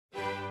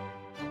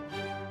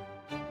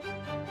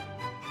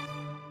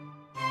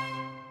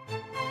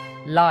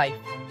Life.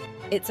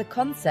 It's a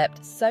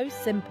concept so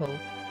simple,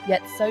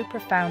 yet so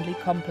profoundly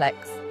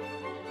complex.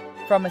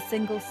 From a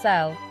single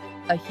cell,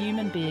 a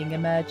human being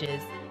emerges,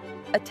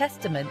 a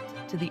testament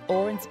to the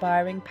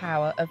awe-inspiring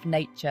power of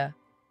nature.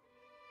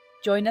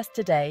 Join us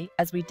today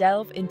as we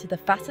delve into the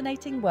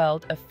fascinating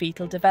world of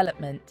fetal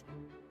development,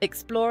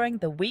 exploring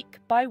the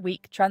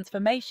week-by-week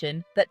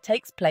transformation that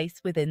takes place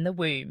within the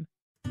womb.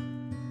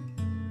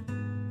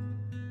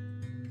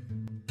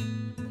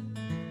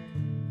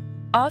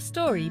 Our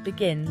story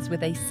begins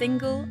with a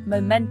single,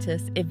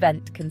 momentous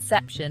event: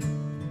 conception.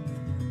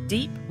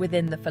 Deep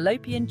within the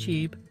fallopian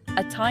tube,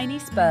 a tiny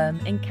sperm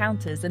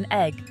encounters an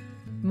egg,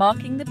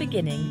 marking the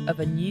beginning of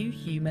a new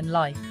human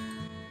life.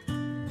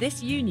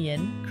 This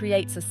union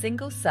creates a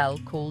single cell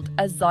called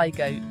a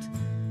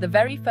zygote, the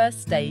very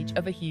first stage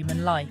of a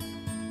human life.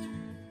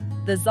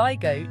 The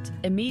zygote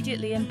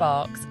immediately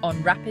embarks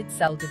on rapid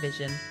cell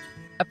division,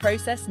 a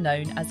process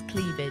known as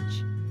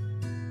cleavage.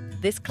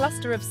 This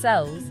cluster of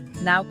cells,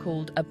 now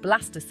called a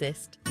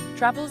blastocyst,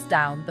 travels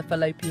down the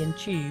fallopian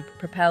tube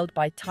propelled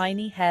by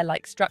tiny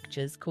hair-like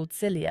structures called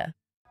cilia.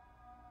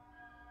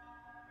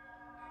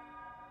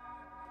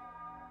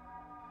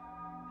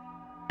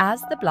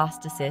 As the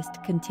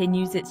blastocyst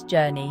continues its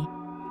journey,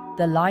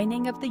 the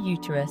lining of the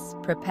uterus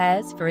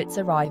prepares for its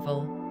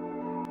arrival.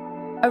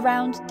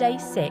 Around day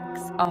 6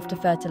 after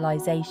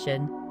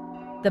fertilization,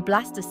 the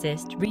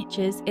blastocyst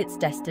reaches its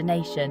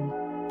destination,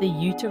 the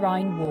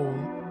uterine wall.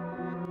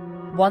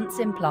 Once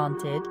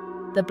implanted,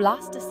 the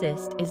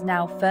blastocyst is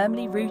now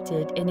firmly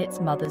rooted in its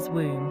mother's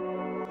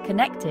womb,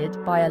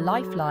 connected by a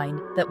lifeline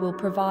that will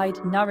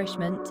provide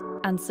nourishment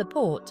and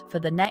support for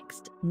the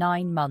next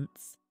 9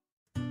 months.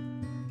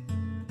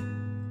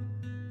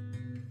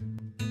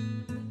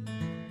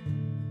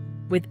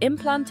 With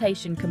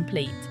implantation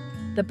complete,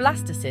 the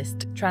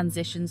blastocyst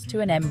transitions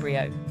to an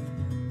embryo.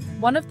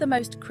 One of the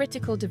most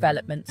critical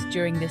developments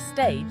during this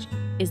stage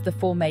is the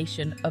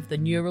formation of the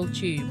neural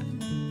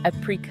tube, a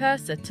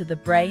precursor to the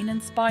brain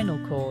and spinal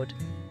cord.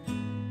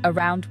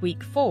 Around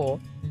week 4,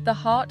 the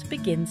heart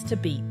begins to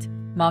beat,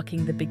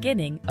 marking the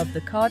beginning of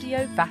the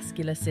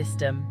cardiovascular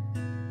system.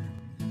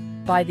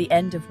 By the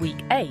end of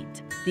week 8,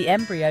 the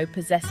embryo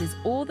possesses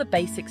all the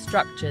basic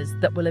structures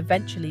that will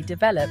eventually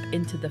develop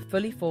into the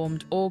fully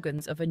formed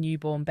organs of a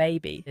newborn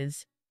baby.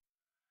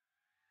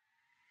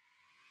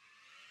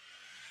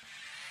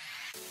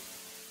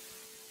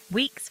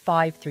 Weeks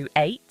 5 through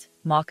 8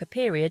 mark a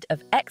period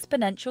of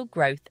exponential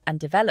growth and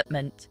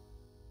development.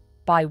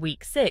 By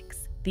week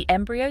 6, the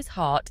embryo's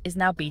heart is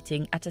now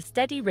beating at a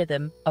steady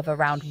rhythm of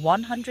around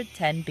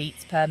 110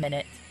 beats per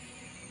minute.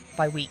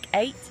 By week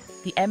 8,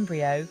 the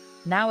embryo,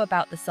 now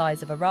about the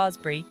size of a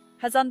raspberry,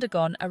 has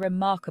undergone a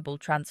remarkable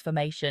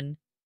transformation.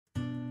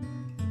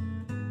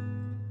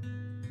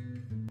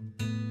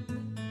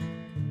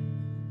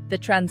 The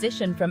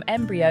transition from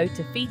embryo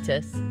to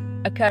fetus,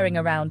 occurring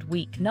around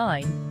week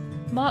 9,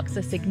 marks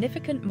a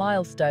significant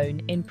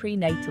milestone in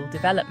prenatal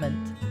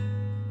development.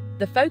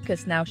 The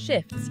focus now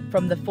shifts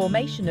from the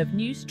formation of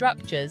new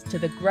structures to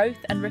the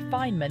growth and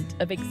refinement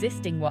of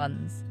existing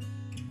ones.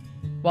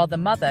 While the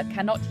mother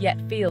cannot yet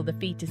feel the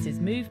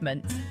fetus's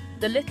movements,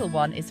 the little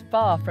one is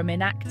far from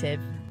inactive.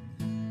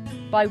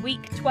 By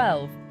week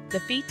 12, the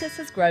fetus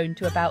has grown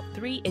to about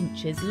 3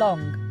 inches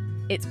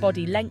long, its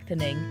body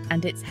lengthening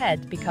and its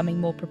head becoming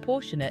more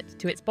proportionate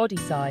to its body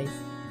size.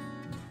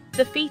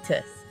 The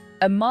fetus,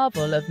 a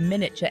marvel of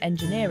miniature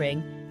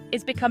engineering,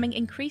 is becoming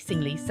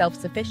increasingly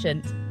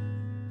self-sufficient.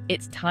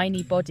 Its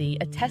tiny body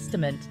a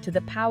testament to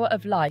the power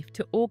of life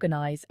to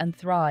organize and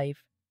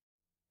thrive.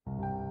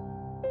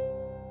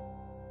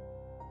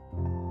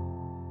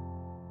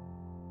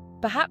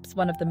 Perhaps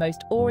one of the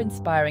most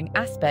awe-inspiring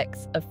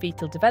aspects of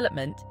fetal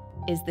development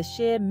is the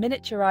sheer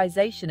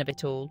miniaturization of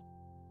it all.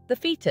 The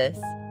fetus,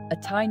 a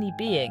tiny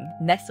being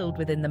nestled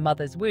within the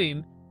mother's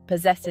womb,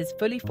 possesses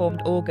fully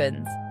formed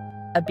organs,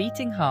 a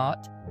beating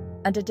heart,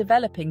 and a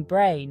developing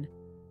brain,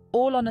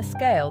 all on a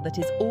scale that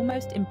is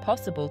almost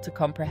impossible to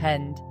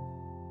comprehend.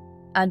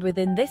 And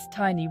within this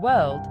tiny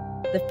world,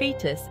 the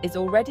fetus is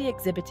already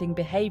exhibiting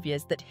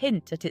behaviors that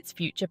hint at its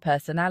future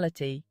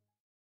personality.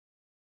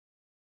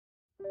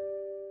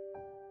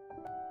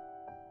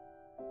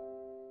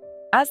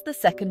 As the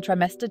second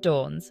trimester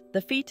dawns,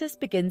 the fetus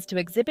begins to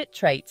exhibit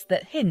traits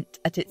that hint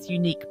at its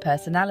unique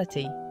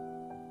personality.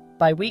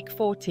 By week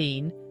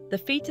 14, the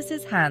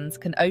fetus's hands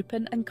can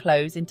open and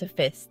close into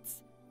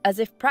fists, as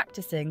if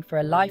practicing for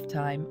a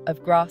lifetime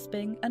of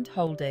grasping and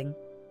holding.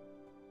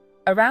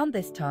 Around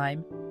this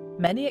time,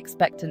 many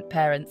expectant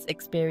parents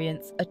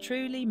experience a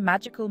truly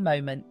magical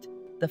moment,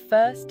 the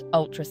first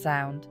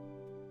ultrasound.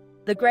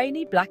 The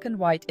grainy black and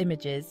white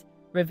images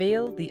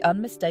reveal the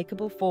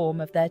unmistakable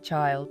form of their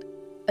child,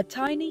 a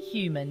tiny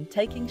human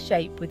taking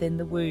shape within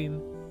the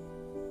womb.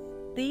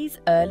 These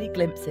early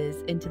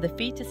glimpses into the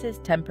fetus's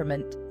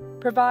temperament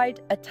provide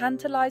a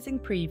tantalizing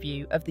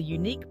preview of the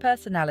unique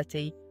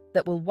personality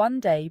that will one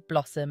day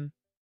blossom.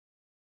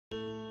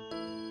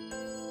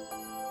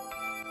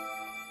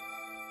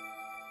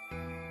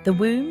 The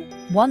womb,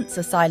 once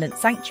a silent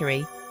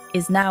sanctuary,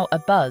 is now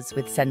abuzz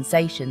with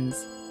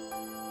sensations.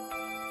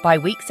 By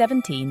week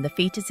 17, the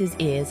fetus's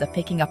ears are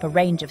picking up a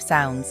range of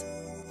sounds,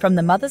 from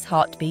the mother's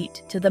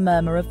heartbeat to the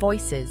murmur of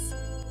voices.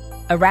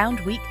 Around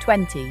week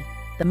 20,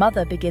 the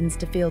mother begins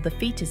to feel the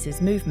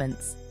fetus's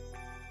movements,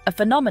 a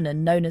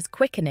phenomenon known as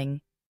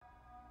quickening.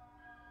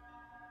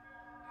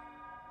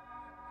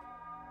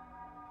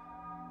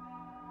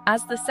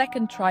 As the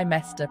second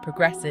trimester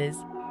progresses,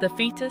 the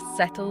fetus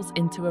settles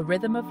into a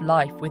rhythm of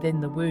life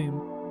within the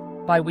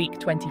womb. By week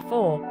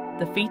 24,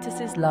 the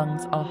fetus's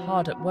lungs are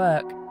hard at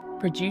work,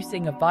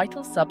 producing a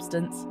vital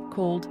substance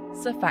called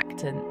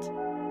surfactant.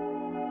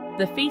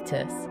 The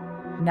fetus,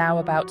 now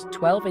about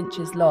 12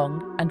 inches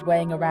long and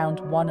weighing around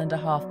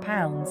 1.5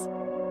 pounds,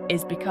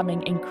 is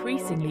becoming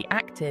increasingly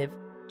active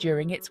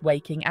during its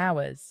waking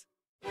hours.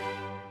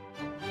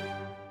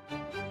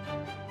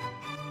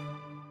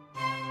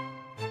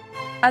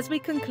 As we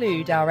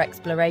conclude our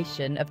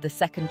exploration of the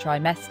second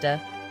trimester,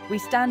 we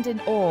stand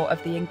in awe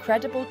of the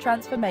incredible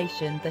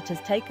transformation that has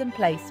taken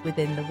place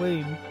within the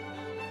womb.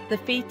 The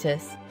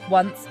fetus,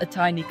 once a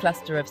tiny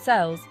cluster of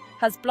cells,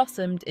 has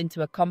blossomed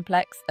into a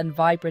complex and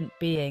vibrant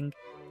being,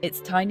 its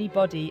tiny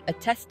body a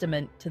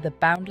testament to the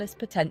boundless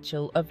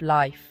potential of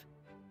life.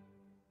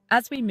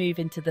 As we move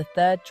into the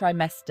third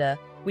trimester,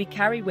 we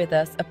carry with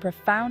us a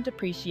profound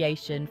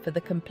appreciation for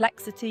the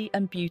complexity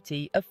and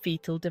beauty of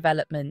fetal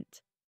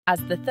development. As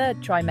the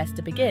third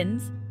trimester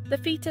begins, the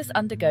fetus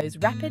undergoes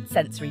rapid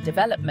sensory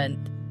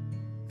development.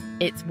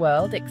 Its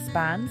world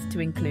expands to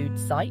include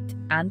sight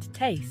and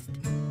taste.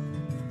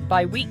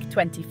 By week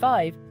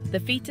 25, the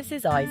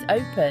fetus's eyes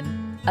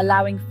open,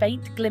 allowing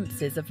faint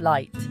glimpses of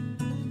light.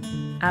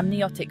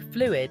 Amniotic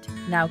fluid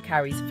now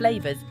carries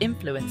flavours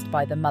influenced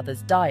by the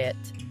mother's diet.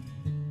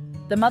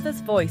 The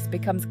mother's voice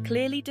becomes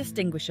clearly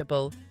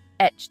distinguishable,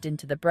 etched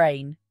into the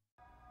brain.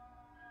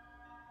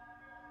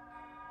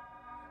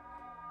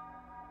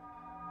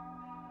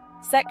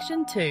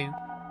 Section 2.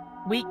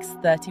 Weeks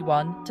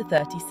 31 to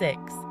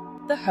 36.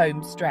 The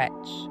home stretch.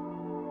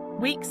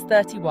 Weeks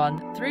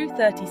 31 through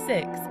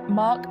 36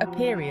 mark a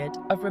period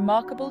of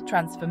remarkable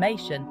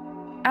transformation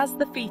as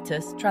the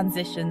fetus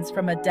transitions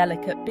from a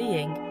delicate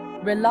being,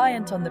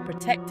 reliant on the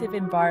protective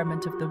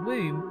environment of the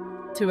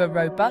womb, to a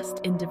robust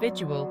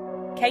individual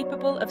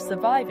capable of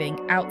surviving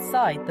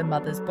outside the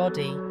mother's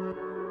body.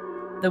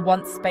 The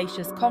once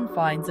spacious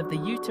confines of the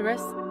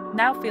uterus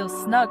now feel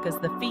snug as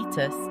the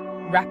fetus,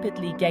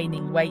 rapidly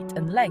gaining weight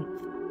and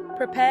length,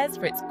 prepares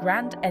for its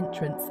grand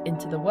entrance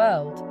into the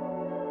world.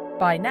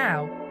 By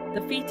now,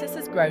 the fetus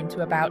has grown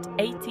to about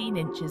 18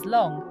 inches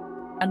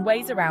long and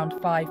weighs around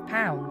 5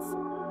 pounds,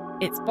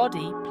 its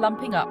body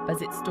plumping up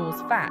as it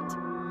stores fat,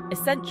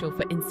 essential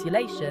for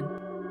insulation,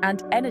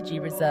 and energy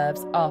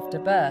reserves after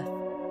birth.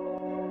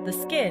 The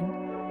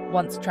skin,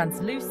 once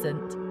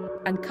translucent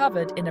and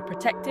covered in a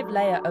protective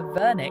layer of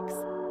vernix,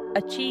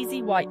 a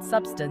cheesy white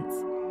substance,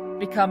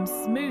 becomes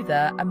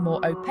smoother and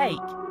more opaque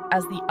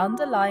as the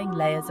underlying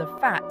layers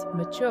of fat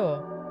mature.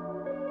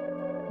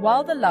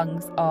 While the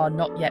lungs are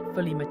not yet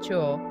fully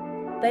mature,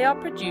 they are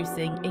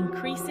producing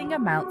increasing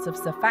amounts of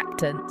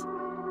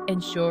surfactant,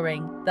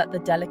 ensuring that the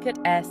delicate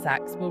air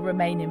sacs will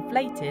remain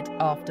inflated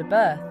after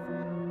birth,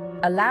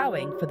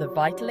 allowing for the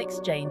vital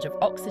exchange of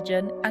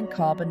oxygen and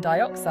carbon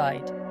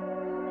dioxide.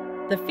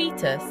 The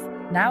fetus,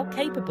 now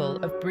capable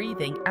of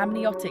breathing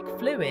amniotic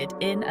fluid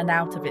in and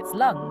out of its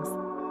lungs,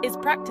 is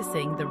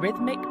practicing the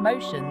rhythmic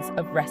motions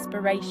of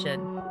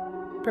respiration,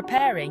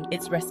 preparing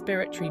its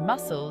respiratory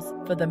muscles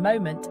for the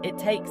moment it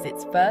takes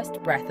its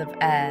first breath of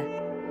air.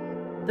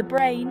 The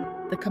brain,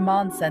 the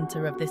command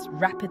center of this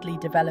rapidly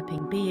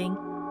developing being,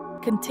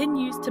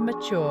 continues to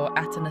mature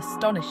at an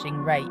astonishing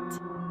rate.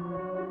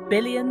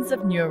 Billions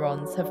of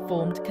neurons have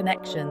formed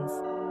connections,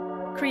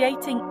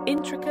 creating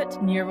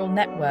intricate neural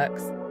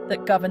networks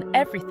that govern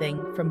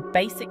everything from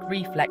basic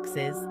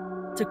reflexes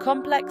to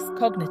complex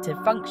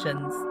cognitive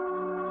functions.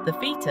 The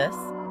fetus,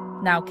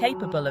 now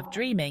capable of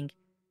dreaming,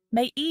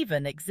 may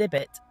even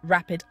exhibit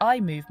rapid eye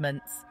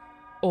movements,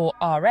 or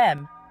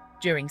RM,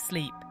 during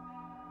sleep,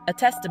 a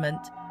testament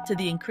to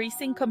the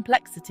increasing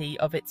complexity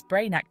of its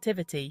brain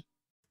activity.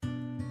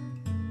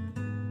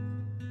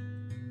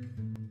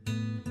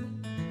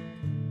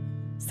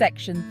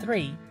 Section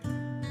 3.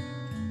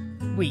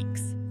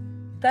 Weeks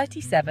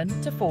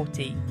 37 to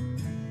 40.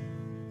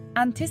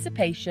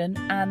 Anticipation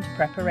and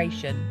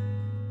preparation.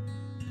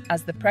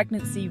 As the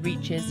pregnancy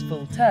reaches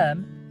full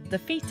term, the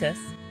fetus,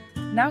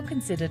 now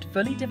considered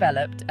fully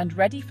developed and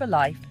ready for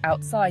life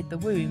outside the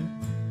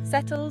womb,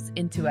 settles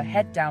into a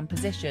head-down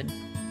position,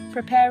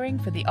 preparing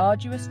for the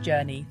arduous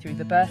journey through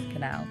the birth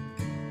canal.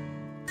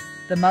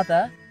 The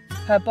mother,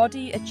 her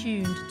body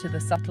attuned to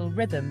the subtle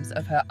rhythms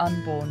of her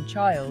unborn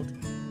child,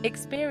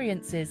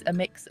 experiences a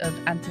mix of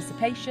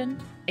anticipation,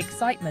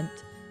 excitement,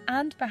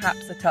 and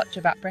perhaps a touch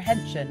of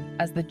apprehension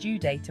as the due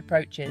date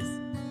approaches.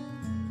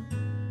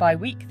 By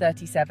week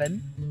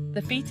 37,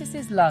 the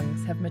fetus's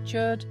lungs have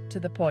matured to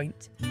the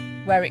point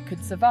where it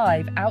could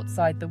survive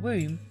outside the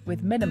womb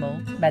with minimal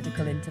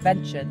medical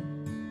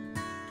intervention.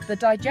 The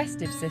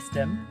digestive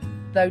system,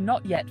 though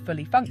not yet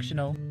fully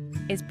functional,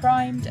 is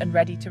primed and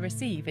ready to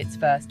receive its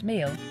first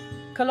meal,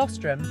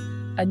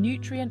 colostrum, a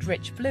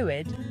nutrient-rich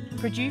fluid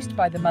produced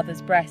by the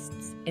mother's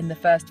breasts in the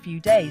first few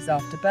days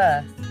after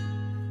birth.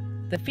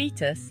 The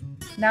fetus,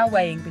 now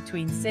weighing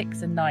between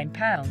 6 and 9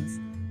 pounds,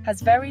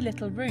 has very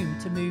little room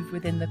to move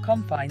within the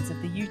confines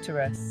of the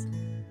uterus.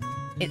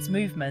 Its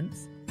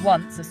movements,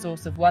 once a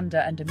source of wonder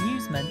and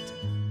amusement,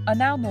 are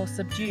now more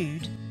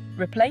subdued,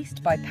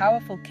 replaced by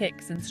powerful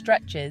kicks and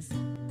stretches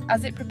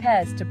as it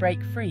prepares to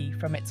break free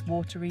from its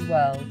watery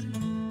world.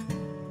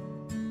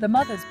 The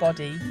mother's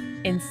body,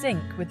 in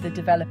sync with the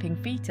developing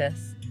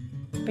fetus,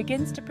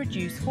 begins to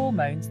produce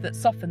hormones that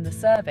soften the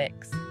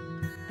cervix,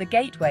 the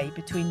gateway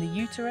between the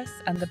uterus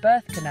and the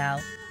birth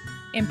canal,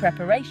 in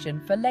preparation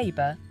for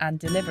labour and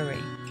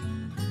delivery.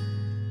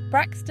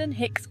 Braxton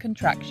Hicks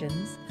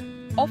contractions,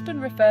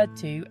 often referred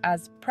to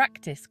as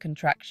practice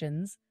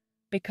contractions,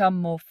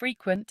 become more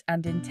frequent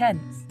and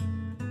intense,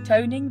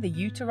 toning the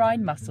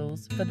uterine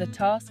muscles for the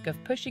task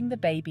of pushing the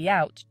baby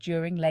out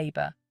during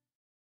labour.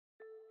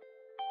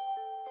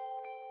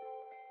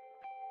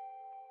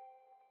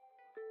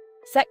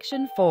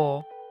 Section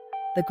 4.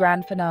 The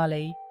Grand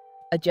Finale.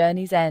 A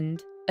Journey's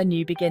End, a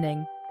New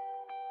Beginning.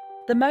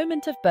 The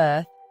moment of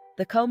birth,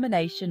 the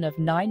culmination of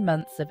 9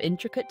 months of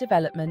intricate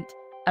development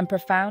and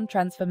profound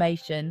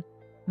transformation,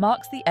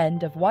 marks the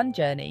end of one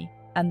journey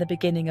and the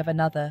beginning of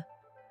another.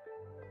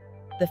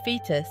 The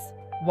fetus,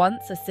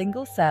 once a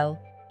single cell,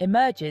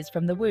 emerges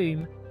from the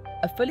womb,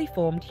 a fully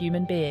formed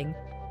human being,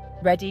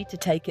 ready to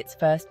take its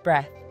first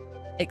breath,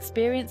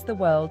 experience the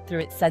world through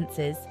its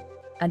senses,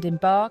 and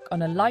embark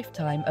on a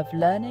lifetime of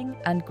learning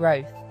and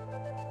growth.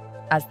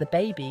 As the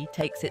baby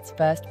takes its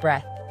first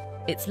breath,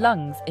 its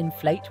lungs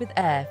inflate with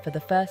air for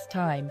the first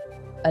time,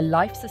 a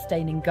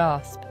life-sustaining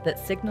gasp that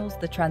signals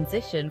the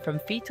transition from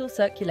fetal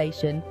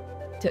circulation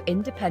to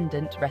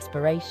independent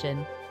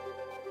respiration.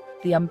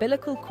 The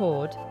umbilical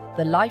cord,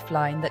 the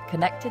lifeline that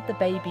connected the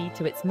baby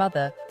to its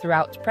mother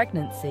throughout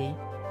pregnancy,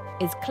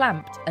 is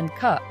clamped and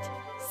cut,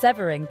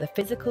 severing the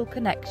physical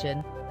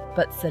connection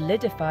but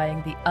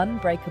solidifying the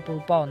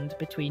unbreakable bond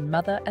between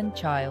mother and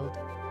child.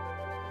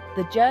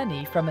 The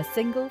journey from a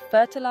single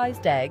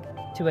fertilized egg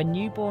to a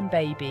newborn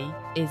baby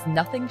is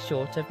nothing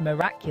short of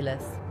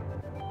miraculous.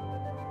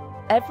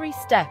 Every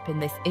step in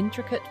this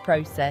intricate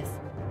process,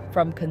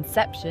 from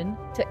conception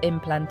to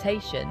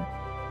implantation,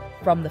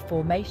 from the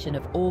formation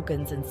of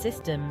organs and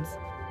systems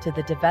to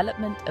the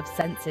development of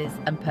senses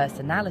and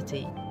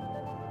personality,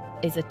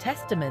 is a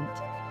testament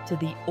to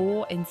the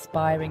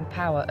awe-inspiring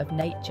power of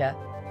nature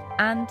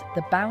and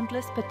the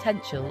boundless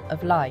potential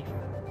of life.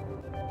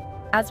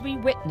 As we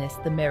witness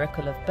the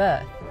miracle of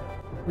birth,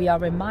 we are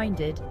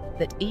reminded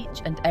that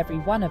each and every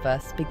one of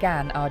us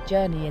began our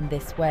journey in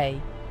this way,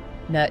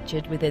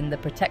 nurtured within the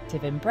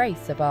protective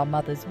embrace of our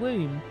mother's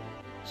womb,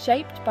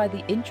 shaped by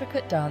the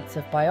intricate dance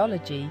of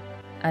biology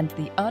and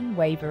the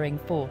unwavering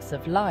force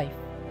of life.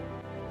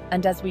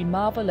 And as we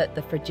marvel at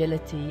the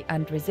fragility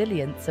and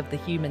resilience of the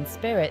human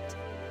spirit,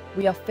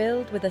 we are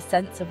filled with a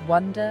sense of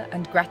wonder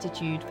and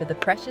gratitude for the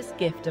precious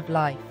gift of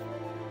life.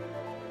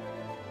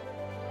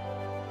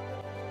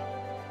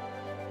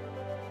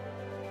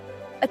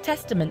 A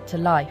testament to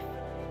life.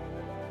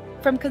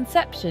 From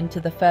conception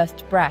to the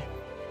first breath,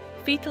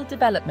 fetal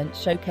development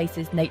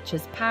showcases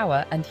nature's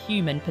power and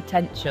human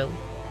potential.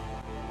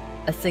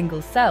 A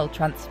single cell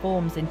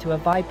transforms into a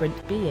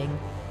vibrant being,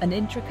 an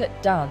intricate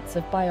dance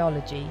of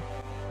biology.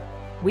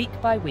 Week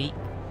by week,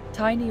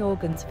 tiny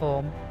organs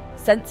form,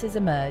 senses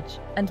emerge,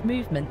 and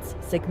movements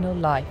signal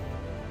life.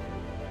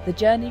 The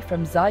journey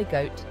from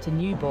zygote to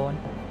newborn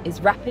is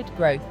rapid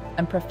growth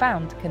and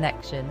profound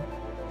connection.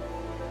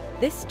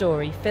 This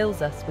story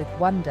fills us with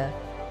wonder,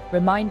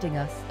 reminding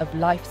us of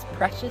life's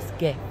precious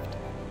gift.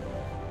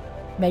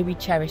 May we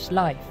cherish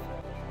life,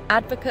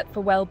 advocate for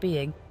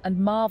well-being, and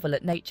marvel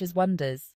at nature's wonders.